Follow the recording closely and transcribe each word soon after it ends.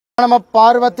நம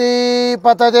பார்வதி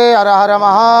பதஜே ஹர ஹர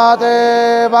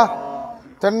மகாதேவ.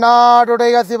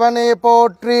 தென்னாடுடைய சிவனே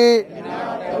போற்றி,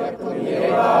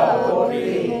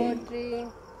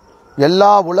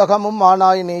 எல்லா உலகமும்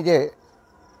ஆனாய் நீயே,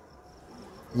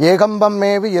 ஏகம்பம்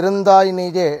மேவி இருந்தாய்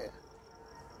நீயே,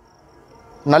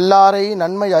 நல்லாரை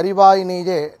நன்மை அறிவாய்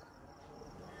நீயே,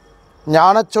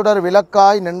 ஞானச்சுடர்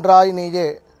விளக்காய் நின்றாய் நீயே,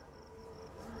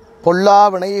 பொல்லா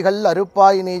வினைகள்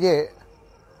அறுப்பாய் நீயே,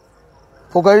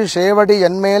 புகழ் சேவடி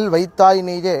என்மேல் வைத்தாய்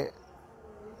நீயே,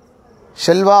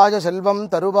 செல்வாய செல்வம்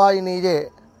தருவாய் நீயே,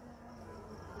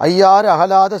 ஐயாறு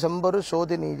அகலாத செம்பொரு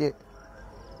சோதி நீயே.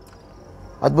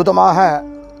 அற்புதமாக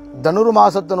தனுர்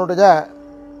மாசத்தினுடைய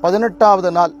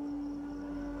 18வது நாள்,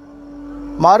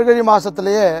 மார்கழி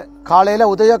மாசத்திலேயே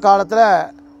காலையில் உதய காலத்தில்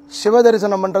சிவ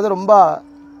தரிசனம் பண்ணுறது ரொம்ப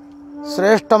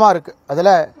சிரேஷ்டமாக இருக்குது.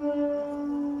 அதில்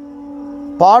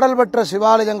பாடல் பெற்ற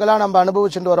சிவாலயங்களாக நம்ம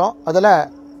அனுபவிச்சுட்டு வரோம். அதில்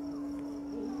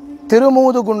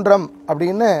திருமூதுகுன்றம்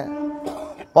அப்படின்னு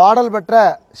பாடல் பெற்ற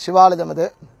சிவாலயம் அது.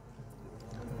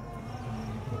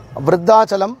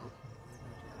 விருத்தாச்சலம்,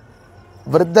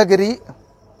 விருத்தகிரி,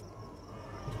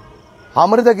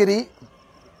 அமிர்தகிரி,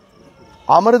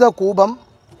 அமிர்த கூபம்,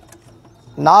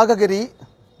 நாககிரி,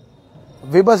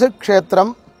 விபசி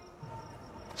க்ஷேத்திரம்,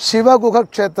 சிவகுக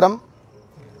க்ஷேத்திரம்,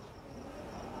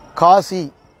 காசி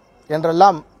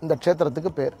என்றெல்லாம் இந்த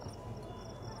க்ஷேத்திரத்துக்கு பேர்.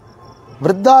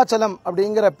 விருத்தாச்சலம்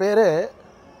அப்படிங்கிற பேர்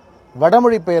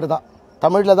வடமொழி பேர் தான்,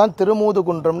 தமிழில் தான்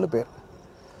திருமூதுகுன்றம்னு பேர்.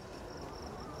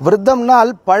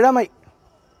 விருத்தம்னால் பழமை,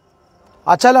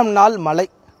 அச்சலம்னால் மலை.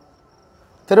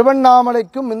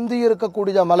 திருவண்ணாமலைக்கும் மிந்தி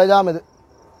இருக்கக்கூடிய மலையாம் இது.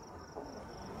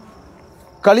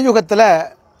 கலியுகத்தில்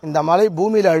இந்த மலை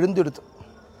பூமியில் அழிந்துடுது.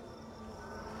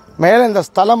 மேலே இந்த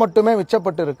ஸ்தலம் மட்டுமே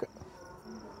மிச்சப்பட்டு இருக்கு.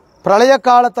 பிரளய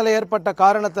காலத்தில் ஏற்பட்ட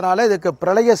காரணத்தினால இதுக்கு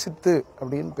பிரளய சித்து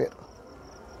அப்படின்னு பேர்.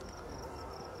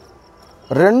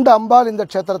 2 அம்பாள் இந்த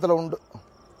க்ஷேத்திரத்தில் உண்டு.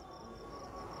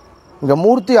 இங்கே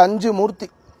மூர்த்தி 5 மூர்த்தி,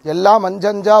 எல்லாம்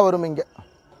 5 வரும். இங்கே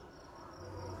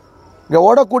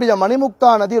ஓடக்கூடிய மணிமுக்தா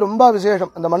நதி ரொம்ப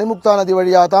விசேஷம். இந்த மணிமுக்தா நதி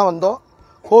வழியாக தான் வந்தோம்.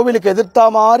 கோவிலுக்கு எதிர்த்தா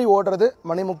மாதிரி ஓடுறது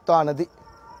மணிமுக்தா நதி.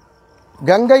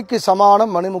 கங்கைக்கு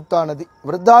சமானம் மணிமுக்தா நதி.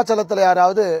 விருத்தாச்சலத்தில்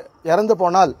யாராவது இறந்து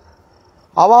போனால்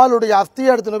அவளுடைய அஸ்தியை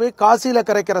எடுத்துன்னு போய் காசியில்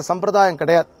கரைக்கிற சம்பிரதாயம்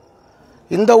கிடையாது.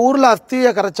 இந்த ஊரில்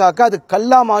அஸ்தியை கரைச்சாக்க அது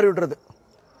கல்லாக மாறிவிடுறது.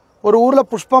 ஒரு ஊரில்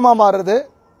புஷ்பமாக மாறுறது,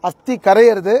 அஸ்தி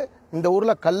கரையிறது. இந்த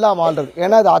ஊரில் கல்லாக மாறுறது.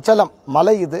 ஏன்னா அது அச்சலம்,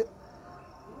 மலை. இது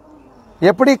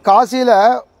எப்படி காசியில்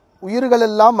உயிர்கள்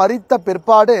எல்லாம் மரித்த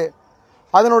பிற்பாடு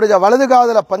அதனுடைய வலது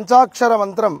காதில் பஞ்சாட்சர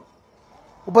மந்திரம்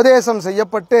உபதேசம்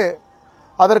செய்யப்பட்டு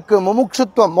அதற்கு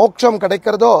முமுட்சுத்துவம் மோட்சம்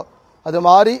கிடைக்கிறதோ, அது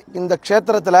மாதிரி இந்த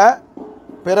க்ஷேத்திரத்தில்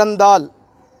பிறந்தால்,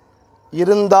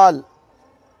 இருந்தால்,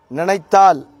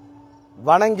 நினைத்தால்,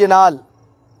 வணங்கினால்,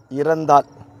 இறந்தால்,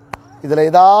 இதில்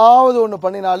ஏதாவது ஒன்று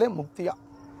பண்ணினாலே முக்தியா.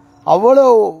 அவ்வளோ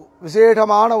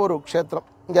விசேஷமான ஒரு க்ஷேத்திரம்.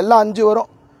 இங்கெல்லாம் 5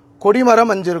 வரும்.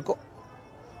 கொடிமரம் 5 இருக்கும்,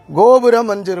 கோபுரம்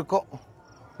 5 இருக்கும்,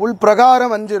 உள்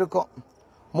பிரகாரம் 5 இருக்கும்,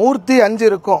 மூர்த்தி 5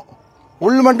 இருக்கும்,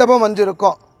 உள் மண்டபம் 5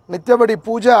 இருக்கும், நித்தியபடி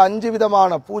பூஜை 5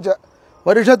 விதமான பூஜை,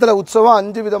 வருஷத்தில் உற்சவம்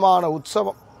 5 விதமான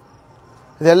உற்சவம்.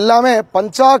 இது எல்லாமே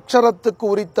பஞ்சாட்சரத்துக்கு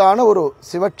உரித்தான ஒரு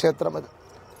சிவக்ஷேத்திரம். அது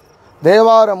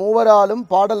தேவார மூவராலும்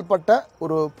பாடல் பட்ட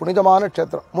ஒரு புனிதமான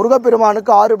க்ஷேத்திரம்.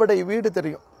 முருகப்பெருமானுக்கு 6 படை வீடு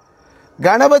தெரியும்.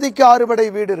 கணபதிக்கு 6 படை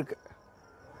வீடு இருக்கு.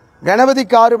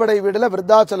 கணபதிக்கு 6 படை வீடுல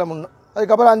விருத்தாச்சலம் 1,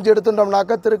 அதுக்கப்புறம் 5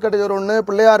 எடுத்துட்டோம்னாக்க திருக்கடையூர் 1,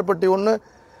 பிள்ளையார்பட்டி 1,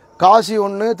 காசி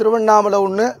 1, திருவண்ணாமலை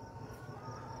 1,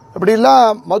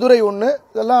 இப்படிலாம் மதுரை 1,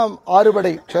 இதெல்லாம் 6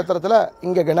 படை க்ஷேத்திரத்தில்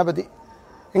இங்கே கணபதி.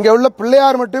 இங்கே உள்ள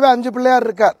பிள்ளையார் மட்டுமே 5 பிள்ளையார்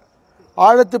இருக்கார்.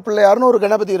 ஆழத்து பிள்ளையார்னு ஒரு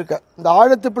கணபதி இருக்கார். இந்த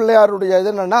ஆழத்து பிள்ளையாருடைய இது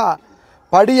என்னன்னா,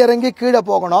 படி இறங்கி கீழே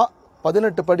போகணும்.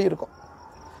 18 படி இருக்கும்.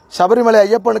 சபரிமலை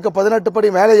ஐயப்பனுக்கு 18 படி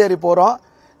மேலே ஏறி போகிறோம்.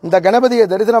 இந்த கணபதியை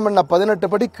தரிசனம் பண்ண 18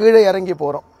 படி கீழே இறங்கி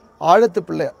போகிறோம். ஆழத்து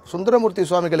பிள்ளையார் சுந்தரமூர்த்தி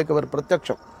சுவாமிகளுக்கு அவர்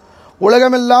பிரத்யக்ஷம்.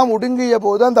 உலகமெல்லாம் ஒடுங்கிய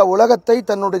போது அந்த உலகத்தை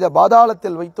தன்னுடைய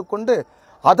பாதாளத்தில் வைத்துக்கொண்டு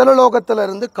அதல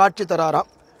லோகத்திலிருந்து காட்சி தராராம்.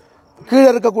 கீழே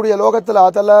இருக்கக்கூடிய லோகத்தில்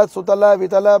அதல, சுதல,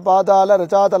 விதல, பாதாள,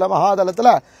 ரஜாதல,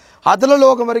 மகாதலத்தில் அதல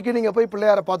லோகம் வரைக்கும் நீங்கள் போய்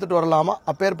பிள்ளையாரை பார்த்துட்டு வரலாமா.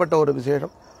 அப்பேற்பட்ட ஒரு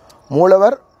விசேஷம்.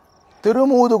 மூலவர்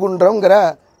திருமூதுகுன்றம்ங்கிற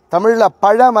தமிழில்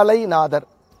பழமலைநாதர்.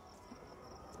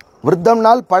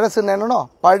 விருத்தம்னால் பழசு என்னன்னோ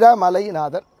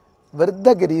பழமலைநாதர்.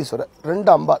 விருத்தகிரீஸ்வரர்.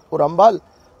 2 அம்பாள். ஒரு அம்பாள்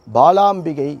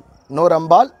பாலாம்பிகை, இன்னொரு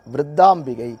அம்பாள்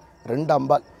விருத்தாம்பிகை. 2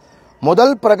 அம்பாள்.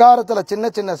 முதல் பிரகாரத்தில் சின்ன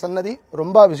சின்ன சன்னதி,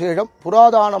 ரொம்ப விசேஷம்.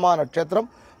 புராதனமான க்ஷேத்திரம்.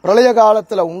 பிரளய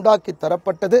காலத்தில் உண்டாக்கி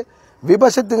தரப்பட்டது.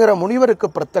 விபசித்துங்கிற முனிவருக்கு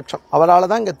பிரத்யக்ஷம். அவரால்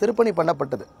தான் இங்கே திருப்பணி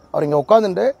பண்ணப்பட்டது. அவர் இங்கே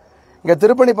உட்காந்துட்டு இங்கே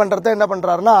திருப்பணி பண்ணுறத என்ன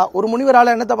பண்ணுறாருன்னா, ஒரு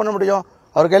முனிவரால் என்னத்தை பண்ண முடியும்?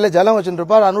 அவர் கையில் ஜலம் வச்சுட்டு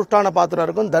இருப்பார், அனுஷ்டான பாத்திரம்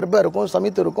இருக்கும், தர்பம் இருக்கும்,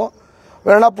 சமித்து இருக்கும்,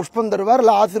 வேணா புஷ்பம் தருவார்,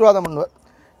 இல்லை ஆசீர்வாதம் பண்ணுவார்.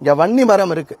 இங்கே வன்னி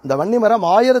மரம் இருக்குது. இந்த வன்னி மரம்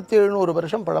 1700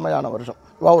 வருஷம் பழமையான வருஷம்.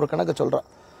 இவா ஒரு கணக்கு சொல்கிறான்.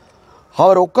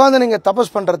 அவர் உட்காந்து நீங்கள்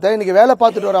தபஸ் பண்ணுறத இன்றைக்கி வேலை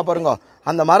பார்த்துட்டு வரா பாருங்க,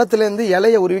 அந்த மரத்துலேருந்து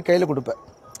இலையை உருவி கையில் கொடுப்பேன்.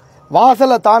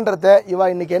 வாசலை தாண்டறத இவா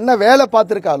இன்னைக்கு என்ன வேலை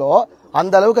பார்த்துருக்காலோ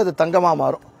அந்த அளவுக்கு அது தங்கமாக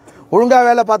மாறும். ஒழுங்காக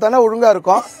வேலை பார்த்தானா ஒழுங்காக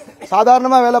இருக்கும்,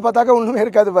 சாதாரணமாக வேலை பார்த்தாக்க ஒன்றுமே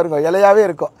இருக்காது பாருங்க, இலையாகவே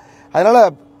இருக்கும். அதனால்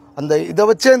அந்த இதை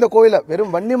வச்சே இந்த கோயிலை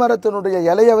வெறும் வன்னி மரத்தினுடைய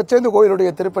இலையை வச்சே இந்த கோயிலுடைய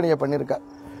திருப்பணியை பண்ணியிருக்கார்.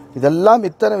 இதெல்லாம்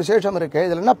இத்தனை விசேஷம் இருக்குது.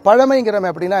 இதில் என்ன பழமைங்கிறமே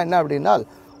அப்படின்னா என்ன அப்படின்னா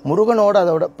முருகனோட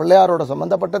அதோட பிள்ளையாரோட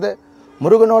சம்மந்தப்பட்டது,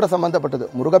 முருகனோட சம்மந்தப்பட்டது.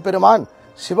 முருகப்பெருமான்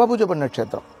சிவபூஜை பண்ண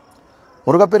க்ஷேத்திரம்.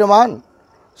 முருகப்பெருமான்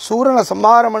சூரனை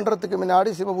சம்ஹாரம் பண்ணுறதுக்கு முன்னாடி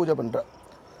சிவபூஜை பண்ணுற,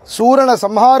 சூரனை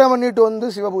சம்ஹாரம் பண்ணிட்டு வந்து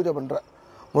சிவபூஜை பண்ணுற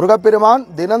முருகப்பெருமான்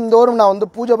தினந்தோறும் நான் வந்து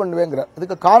பூஜை பண்ணுவேங்கிற.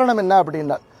 அதுக்கு காரணம் என்ன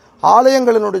அப்படின்னா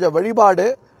ஆலயங்களினுடைய வழிபாடு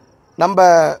நம்ம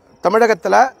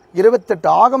தமிழகத்தில் 28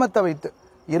 ஆகமத்தை வைத்து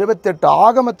 28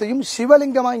 ஆகமத்தையும்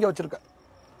சிவலிங்கமாக இங்கே வச்சுருக்க.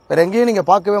 வேறு எங்கேயும் நீங்கள்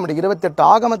பார்க்கவே முடியும். 28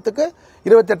 ஆகமத்துக்கு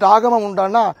 28 ஆகமம்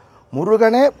உண்டானா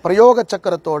முருகனே பிரயோக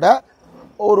சக்கரத்தோட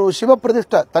ஒரு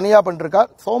சிவப்பிரதிஷ்டை தனியாக பண்ணிருக்கார்.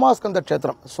 சோமாஸ்கந்த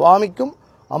க்ஷேத்திரம் சுவாமிக்கும்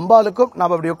அம்பாளுக்கும்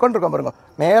நாம் அப்படி உட்காந்துருக்கோம் பாருங்க,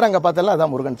 நேரம் அங்கே பார்த்தாலும்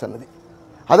அதான் முருகன் சன்னதி.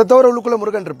 அதை தவிர உள்ளுக்குள்ளே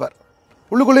முருகன் இருப்பார்.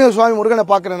 உள்ளுக்குள்ளேயும் சுவாமி முருகனை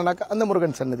பார்க்குறேன்னாக்கா அந்த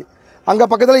முருகன் சன்னதி. அங்கே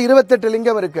பக்கத்தில் 28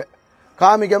 லிங்கம் இருக்குது.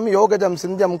 காமிகம் யோகஜம்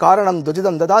சிந்தியம் காரணம்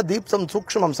துஜிதம் ததா தீப்சம்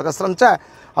சூக்ஷ்மம் சகசிரம் ச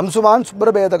அம்சுமான்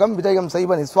சுப்ரபேதகம் விஜயம்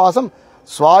சைவ நிஸ்வாசம்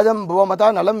சுவாஜம் புவமதா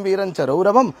நலம் வீரஞ்ச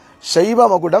ரௌரவம் சைவ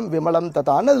மகுடம் விமலம்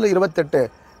ததான்னு அதில் 28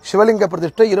 சிவலிங்க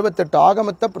பிரதிஷ்டை, 28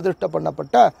 ஆகமத்தை பிரதிஷ்டை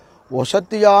பண்ணப்பட்ட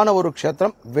வசத்தியான ஒரு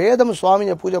க்ஷேத்திரம். வேதம்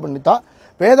சுவாமியை பூஜை பண்ணித்தான்.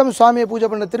 வேதம் சுவாமியை பூஜை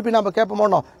பண்ண திருப்பி நம்ம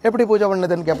கேட்போமோ எப்படி பூஜை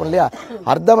பண்ணதுன்னு கேட்போம் இல்லையா.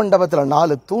 அர்த்த மண்டபத்தில்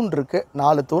 4 தூண் இருக்குது.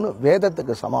 4 தூண்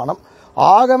வேதத்துக்கு சமானம்.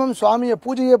 ஆகமம் சுவாமியை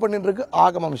பூஜையே பண்ணிட்டு இருக்கு.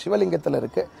 ஆகமம் சிவலிங்கத்தில்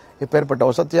இருக்குது. இப்பேற்பட்ட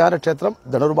வசத்தியான க்ஷேத்திரம்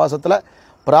தனுர்மாசத்தில்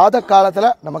பிராத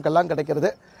காலத்தில் நமக்கெல்லாம்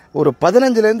கிடைக்கிறது. ஒரு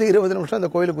 15லேருந்து 20 நிமிஷம் அந்த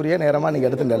கோயிலுக்குரிய நேரமாக நீங்கள்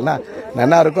எடுத்துட்டேன்னா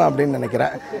நல்லா இருக்கும் அப்படின்னு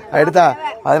நினைக்கிறேன். எடுத்தா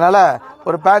அதனால்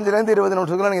ஒரு 15லேருந்து 20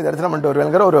 நிமிஷத்துக்குள்ள நீங்கள் தரிசனம் பண்ணிட்டு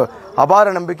வருவேங்கிற ஒரு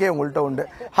அபார நம்பிக்கை உங்கள்கிட்ட உண்டு.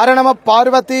 ஹர நம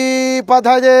பார்வதி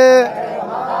பதஜே.